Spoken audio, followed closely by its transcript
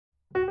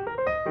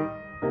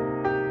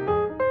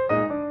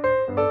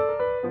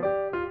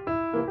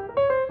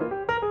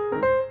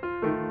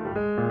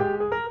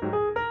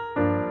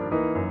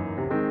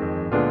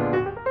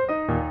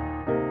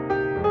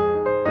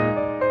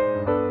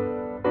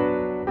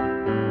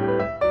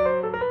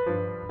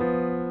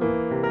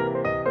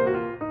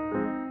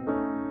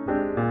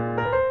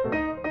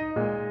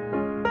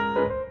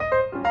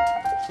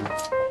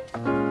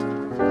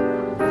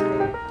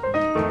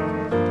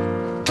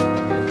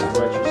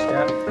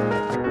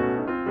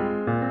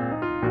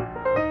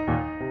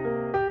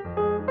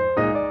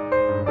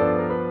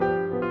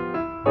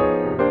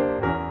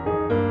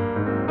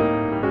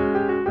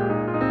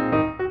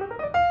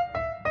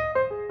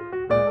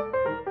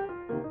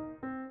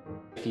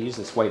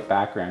this white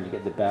background, you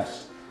get the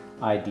best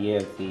idea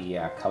of the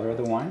color of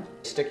the wine.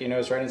 Stick your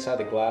nose right inside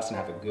the glass and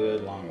have a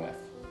good long whiff.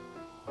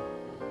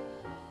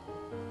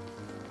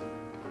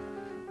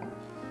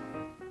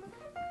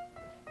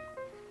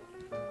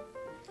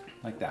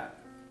 Like that.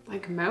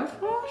 Like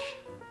mouthwash?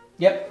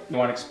 Yep. You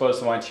want to expose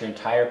the wine to your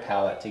entire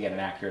palate to get an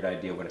accurate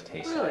idea of what it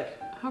tastes like.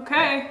 Really?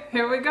 Okay,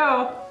 here we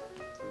go.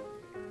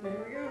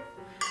 Here we go.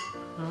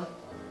 Huh?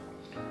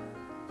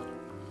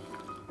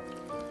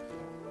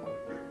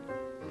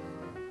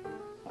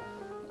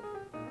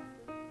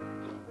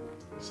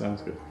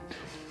 Sounds good.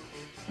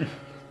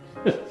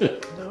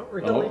 Not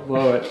really. Oh,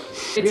 blow it.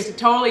 It's a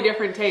totally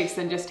different taste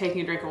than just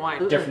taking a drink of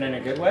wine. Different in a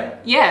good way?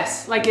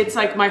 Yes, like it's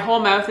like my whole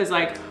mouth is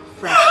like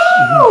fresh.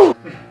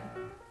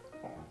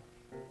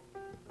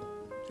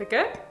 Is it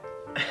good?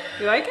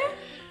 You like it?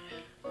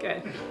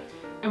 Good.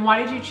 And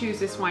why did you choose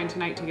this wine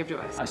tonight to give to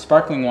us? A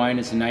sparkling wine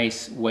is a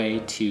nice way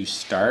to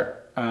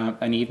start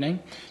an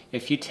evening.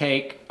 If you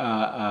take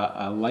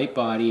a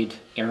light-bodied,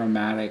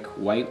 aromatic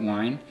white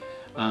wine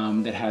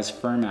that has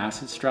firm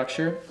acid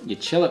structure, you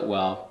chill it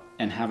well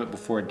and have it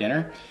before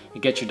dinner,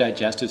 it gets your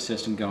digestive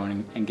system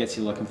going and gets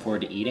you looking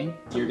forward to eating.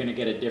 You're gonna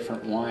get a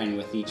different wine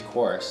with each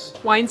course.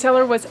 Wine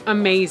Cellar was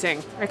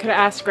amazing. I could have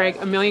asked Greg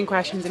a million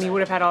questions and he would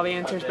have had all the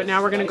answers, but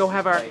now we're gonna go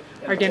have our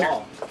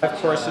dinner. 5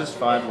 courses,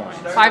 5 wines.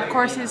 5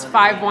 courses,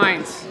 5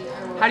 wines.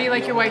 How do you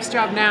like your wife's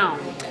job now?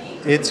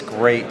 It's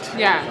great.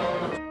 Yeah.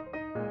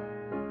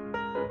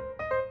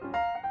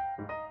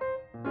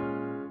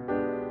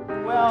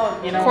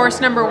 Well, you know, Course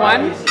number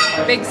 1,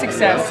 big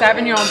success.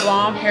 Sauvignon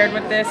Blanc paired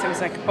with this. It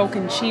was like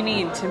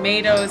bocconcini and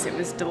tomatoes. It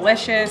was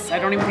delicious. I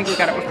don't even think we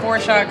got it before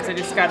shot because I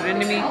just got it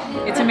into me.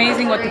 It's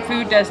amazing what the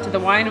food does to the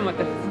wine and what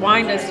the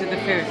wine does to the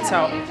food.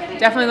 So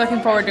definitely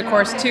looking forward to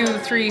course 2,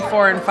 3,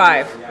 4, and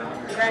 5.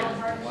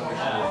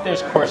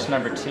 There's course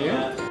number 2.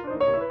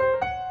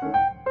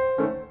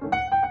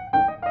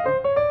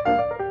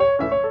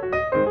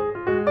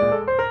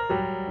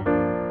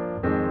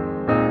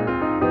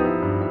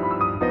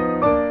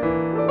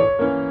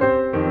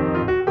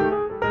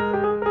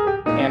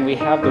 And we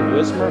have the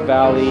Wismar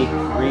Valley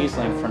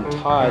Riesling from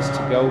Taz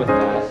to go with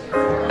that.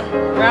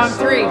 Round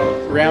 3.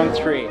 Round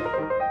 3.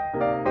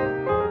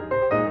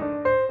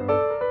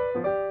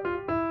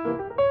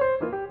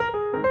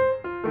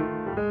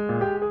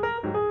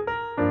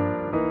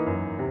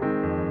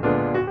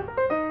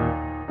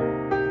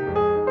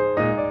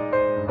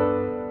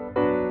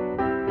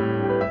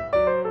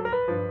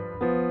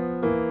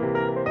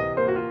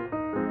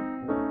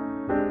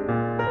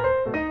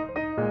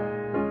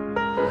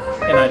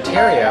 In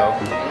Ontario,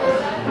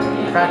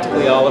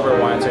 practically all of our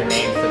wines are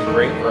named for the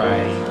grape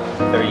variety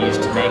that are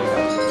used to make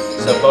them.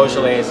 So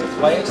Beaujolais is a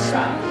place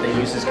that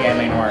uses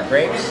Gamay Noir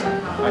grapes.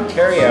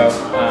 Ontario,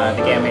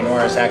 the Gamay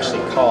Noir is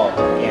actually called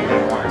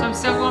Gamay Noir. So I'm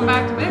still going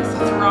back to this.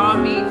 It's raw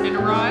meat and a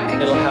raw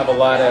egg. It'll have a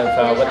lot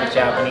of what the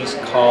Japanese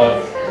call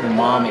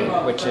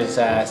umami, which is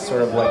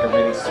sort of like a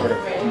really sort of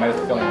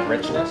mouth-filling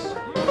richness.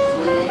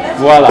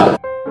 Voila!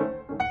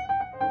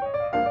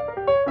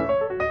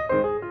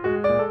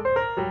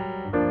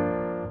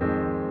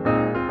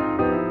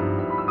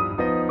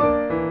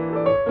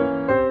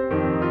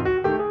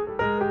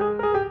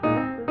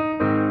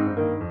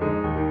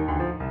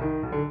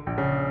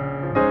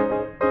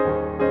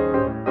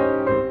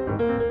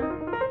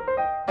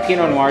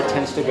 Pinot Noir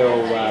tends to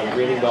go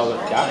really well with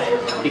duck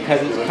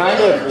because it's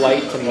kind of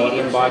light to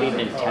medium bodied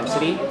in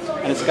intensity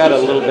and it's got a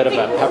little bit of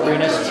a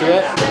pepperiness to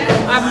it.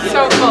 I'm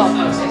so full.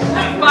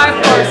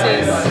 5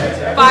 courses,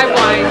 5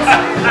 wines,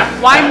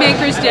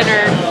 Winemakers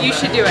dinner, you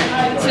should do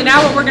it. So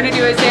now what we're going to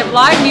do is they have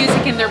live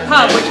music in their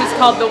pub, which is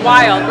called The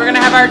Wild. We're going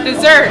to have our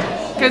dessert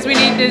because we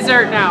need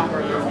dessert now.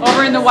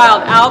 Over in The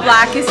Wild, Al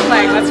Black is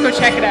playing. Let's go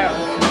check it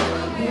out.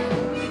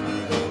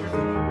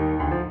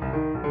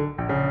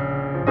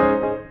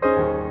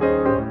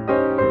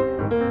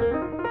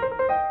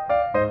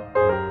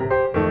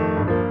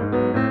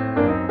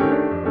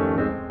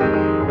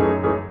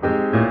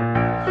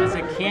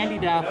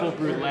 Apple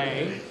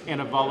brulee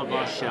and a vol au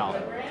vent shell.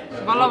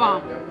 Vol au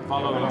vent.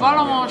 Vol au vent. Vol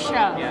au vent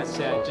shell. Yeah, it's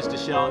just a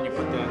shell and you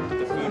put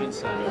the food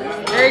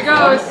inside. There he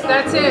goes.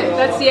 That's it.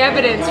 That's the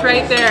evidence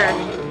right there.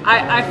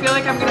 I feel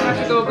like I'm going to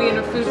have to go be in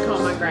a food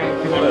coma, Greg.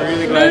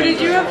 Lou, did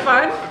you have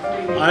fun?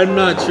 I'm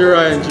not sure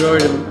I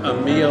enjoyed a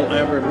meal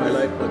ever in my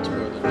life much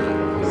more than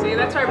that. See,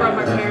 that's why I brought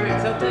my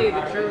parents. I'll tell you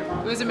the truth.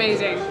 It was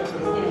amazing.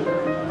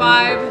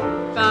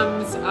 5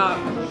 thumbs up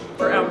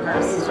for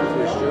Elmhirst.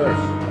 For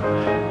sure.